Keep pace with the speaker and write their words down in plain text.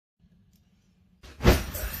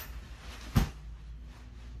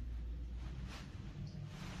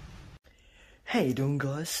How you doing,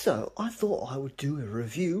 guys? So, I thought I would do a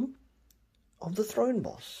review of the Throne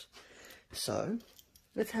Boss. So,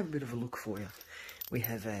 let's have a bit of a look for you. We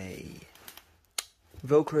have a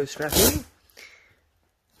Velcro strapping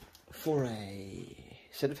for a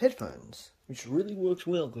set of headphones, which really works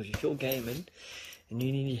well because if you're gaming and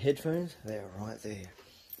you need your headphones, they're right there.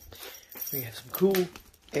 We have some cool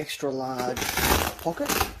extra large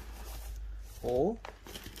pockets or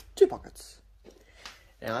 2 pockets.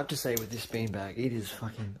 Now I have to say with this beanbag, it is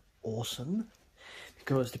fucking awesome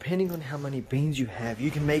because depending on how many beans you have,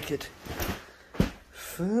 you can make it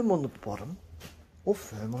firm on the bottom or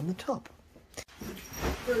firm on the top.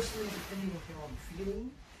 Firstly, depending on how I'm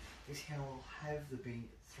feeling, is how I'll have the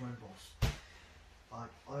Throne Boss.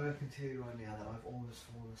 But I can tell you right now that I've almost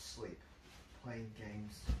fallen asleep playing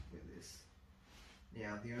games with this.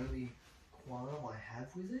 Now the only qualm I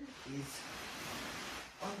have with it is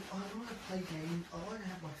I want to play games, I want to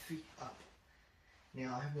have my feet up.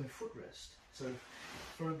 Now I have no footrest, so if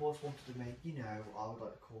Throne Boss wanted to make, you know, I would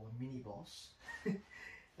like to call a mini boss. That'd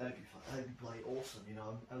be fun. That'd be bloody awesome, you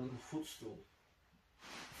know, a little footstool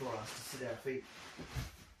for us to sit our feet.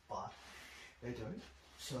 But they don't,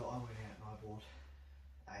 so I went out and I bought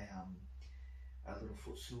a little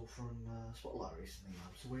footstool from Spotlight recently.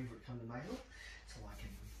 I'm still waiting for it to come to mail so I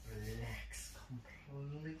can relax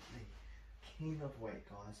completely. Cannot wait,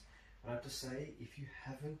 guys. But I have to say, if you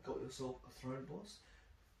haven't got yourself a Throne Boss,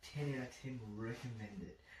 10 out of 10 recommend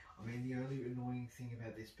it. I mean, the only annoying thing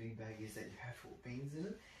about this beanbag is that you have to put beans in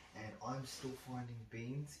it, and I'm still finding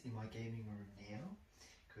beans in my gaming room now,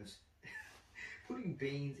 because putting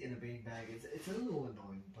beans in a beanbag, it's a little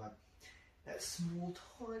annoying, but that small,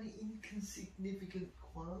 tiny, insignificant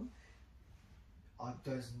qualm,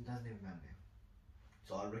 doesn't even matter now.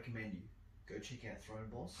 So I recommend you, go check out Throne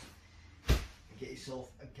Boss. Get yourself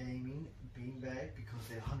a gaming beanbag because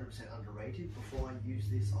they're 100% underrated. Before I used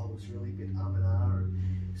this, I was really a bit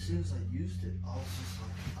and as soon as I used it, I was just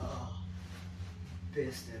like, oh,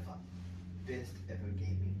 best ever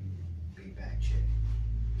gaming beanbag chair.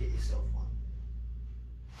 Get yourself one.